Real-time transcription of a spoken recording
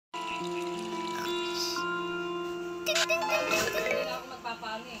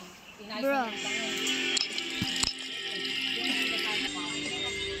Bro.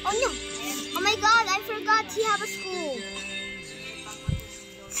 Oh no! Oh my god, I forgot he have a school.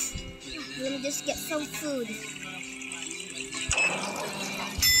 Let me just get some food.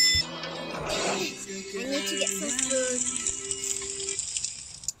 I need to get some food.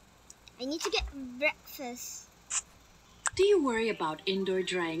 I need to get breakfast. Do you worry about indoor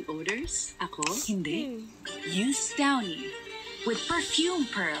drying odors? Ako, hindi. Use Downy with perfume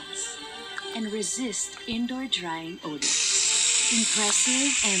pearls and resist indoor drying odors.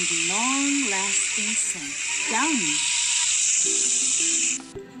 Impressive and long-lasting scent. Downy.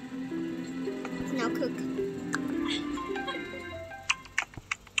 Now cook.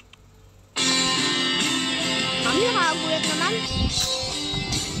 Mami, nakakagulat naman.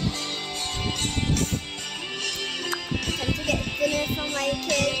 Time to get dinner from my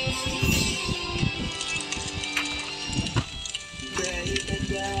kids.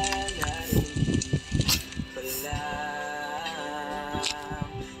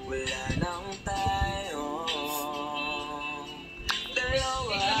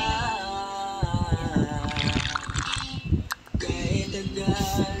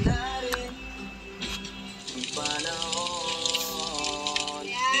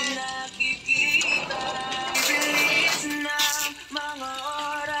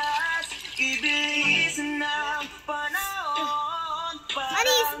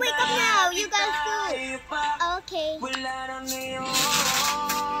 Buddies, wake up now! You guys go! Okay.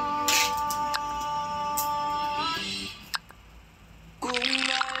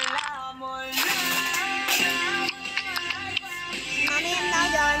 Mommy, I'm now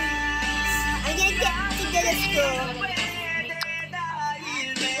done. I'm gonna get to go to school.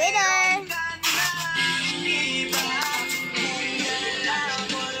 Waiter!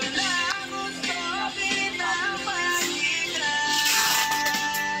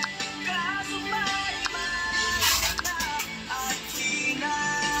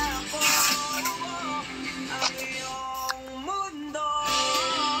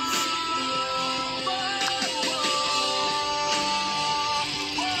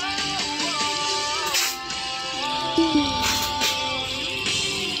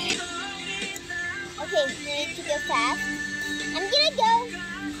 Okay, we need to go fast. I'm gonna go.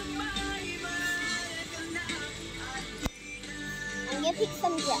 I'm gonna pick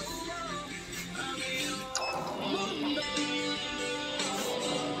some dress.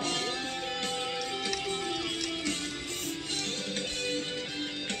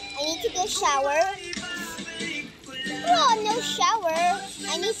 I need to go shower. Oh, no shower.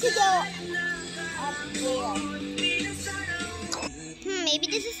 I need to go up there. Maybe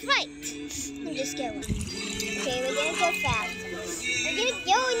this is right. I'm just going. Okay, we're gonna go fast. We're gonna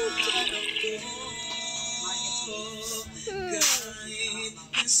go into the...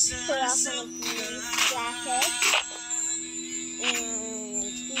 Put off some of these glasses. And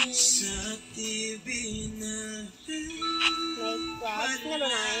these. Like that. Never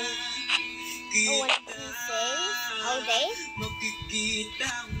mind. Oh, one of these things. All day.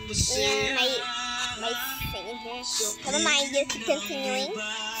 And my thing in here. Never mind, just continuing.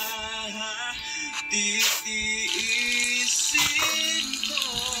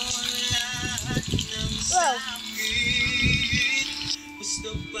 Whoa.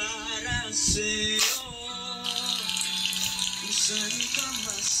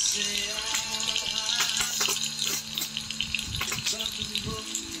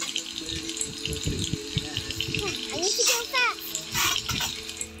 I need to go fast.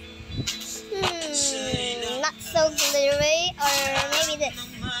 Not so glittery, or maybe this.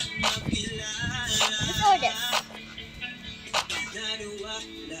 This or this.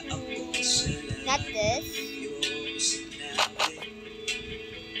 Not this.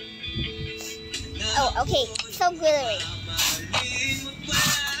 Oh, okay. So glittery.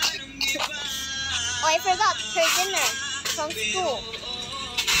 Oh, I forgot her dinner from school.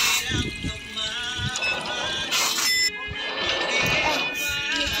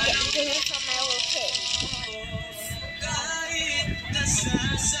 I need to get dinner from my little kid.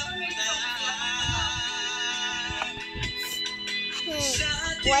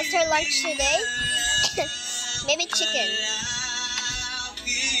 What's her lunch today? Maybe chicken.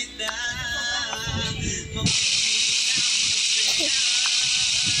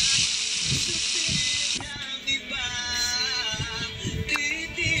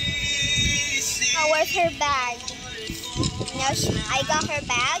 Oh, where's her bag? Now I got her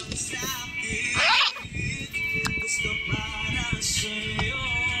bag.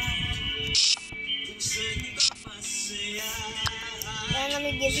 And let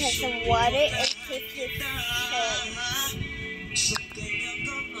me gives him some water and keeps his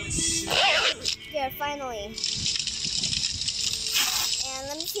Here, finally. And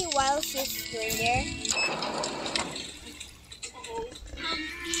let me see while she's doing there.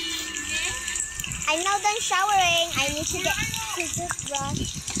 I'm now done showering. I need to get to the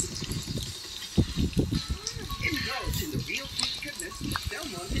brush. Indulge in the real fruit goodness with Del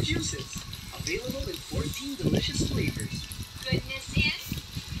Monte juices. Available in 14 delicious flavors. Goodness is.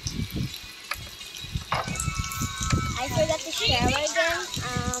 I forgot to shower again.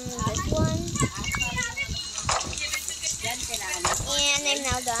 This one. And I'm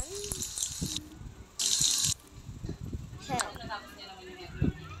now done. Okay.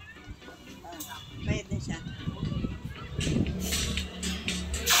 Bayad na siya.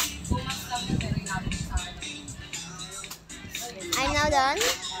 I'm now done.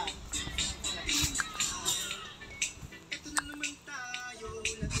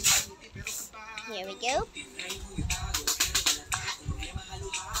 Here we go.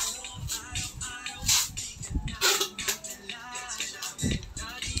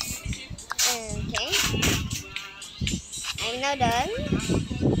 Okay. I'm now done.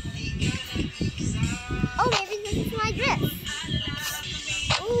 Oh, maybe this is my dress.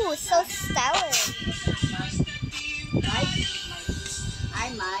 Ooh, so stylish. Ay,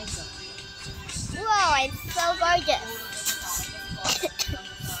 my God. Whoa, I'm so gorgeous.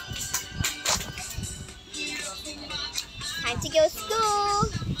 Time to go to school.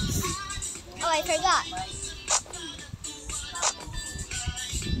 Oh, I forgot.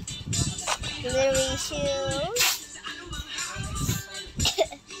 Glittery shoes.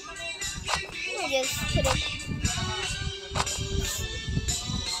 Just put it.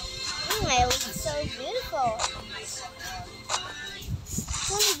 I look so beautiful.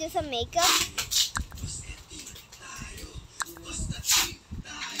 Want to do some makeup?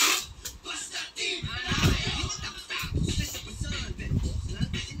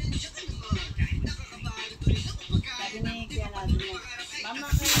 Sabi ni Kuya natin mo, Mama,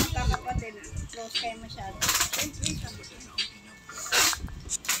 kayo magkakapatid, close kayo masyado. Siyempre, sabi ko.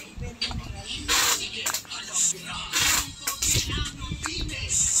 Pwede mo na yan.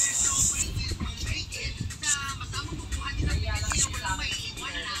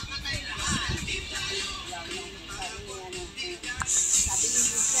 Sabi ni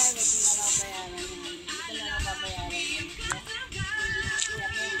Lisa, wag mo na lang bayaran yan. Hindi ko na lang babayaran yan.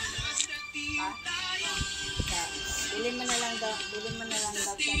 Bilhin mo na lang daw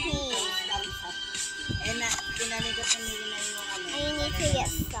siya ng thumbs up. Eh na, pinanigot na nila na yung ano. I need to get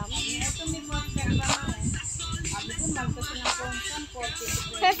some. Ito may monster ba ma eh. Sabi ko, magpasa ng constant, 40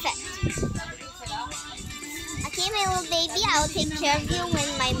 to 20. Perfect. Sabi ko, salamat. Okay, my little baby, I'll take care of you when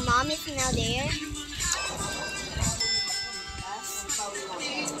my mom is now there.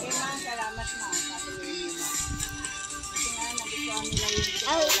 Salamat ma, sabi nila. Kasi nga, nagustuhan nila yung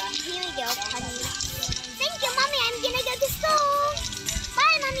Oh, here we go, honey. Thank you, Mommy. I'm gonna go to school.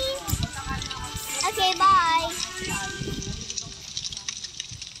 Bye, Mommy. Okay, bye.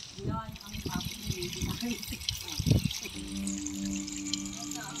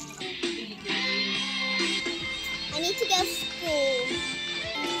 I need to go to school.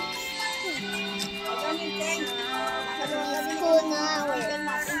 School now.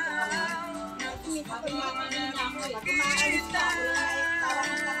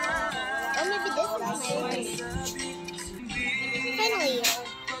 Oh, maybe this is my room. Finally.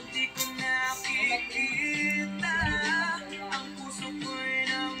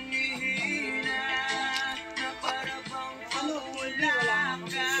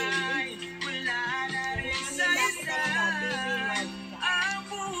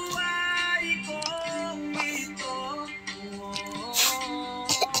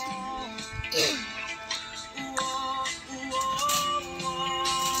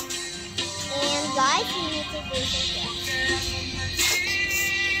 And guys, we need to do something.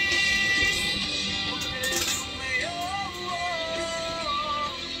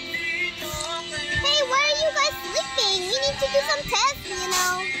 Hey, why are you guys sleeping? We need to do some tests, you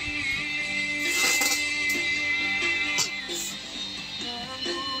know.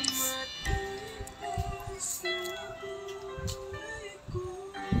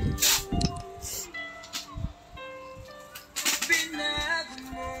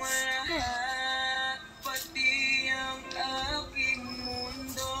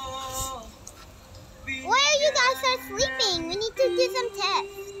 Why are you guys are sleeping? We need to do some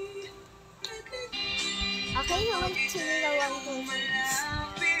tests. Okay, I want to do the one thing.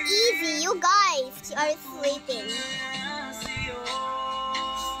 Easy, you guys are sleeping.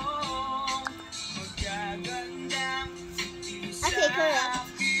 Okay,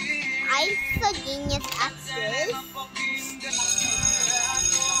 correct.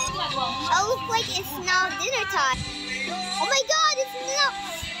 time. Oh my god, it's not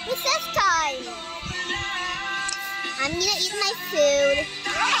recess time. I'm gonna eat my food.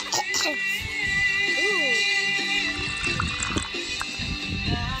 Ooh.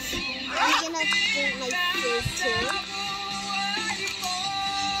 I'm gonna drink my food too.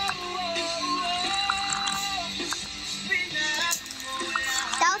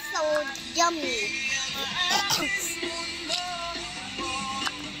 That was so yummy.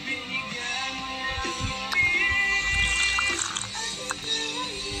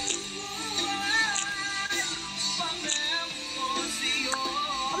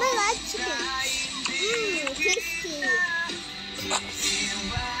 Oh my god, chicken. Tasty.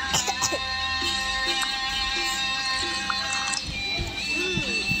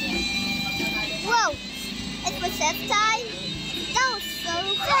 Whoa, it's recess time? That was so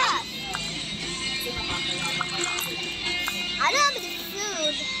fast. I don't have any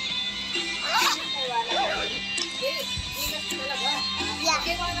food. Yeah.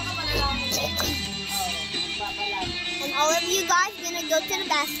 And all of you guys gonna go to the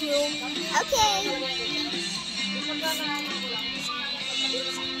bathroom. Okay.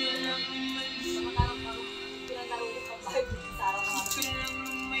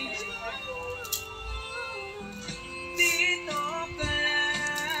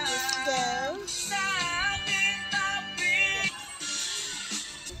 Let's go.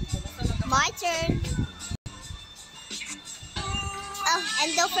 My turn. Oh, and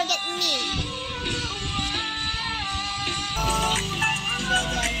don't forget me.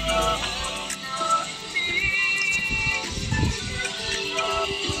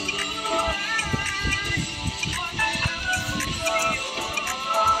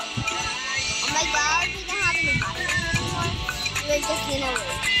 Oh my god, we don't have any buttons anymore. We're just gonna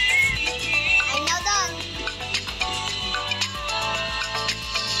wait. I'm now done.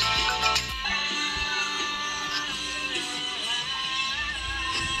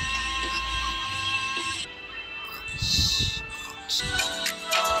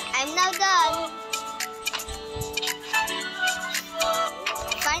 I'm now done.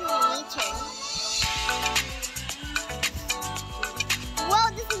 Finally, me turn. Whoa,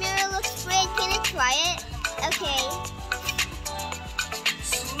 this mirror looks great. Can I try it? Okay.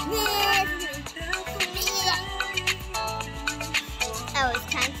 Oh, it's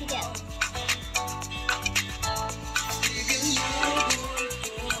time to go.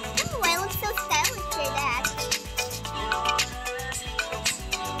 Oh, I look so stylish for that.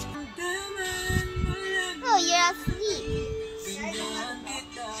 Oh, you're asleep.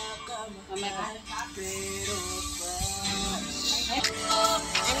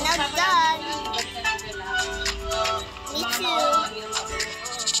 I'm now done. Me too.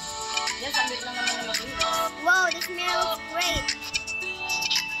 Whoa, this mirror looks great.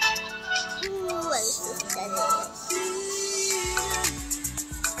 Ooh, I'm so stylish.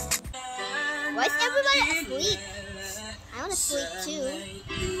 Why is everybody asleep? I want to sleep too.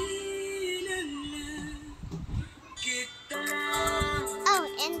 Oh,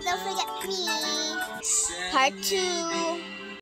 and don't forget me. Part 2.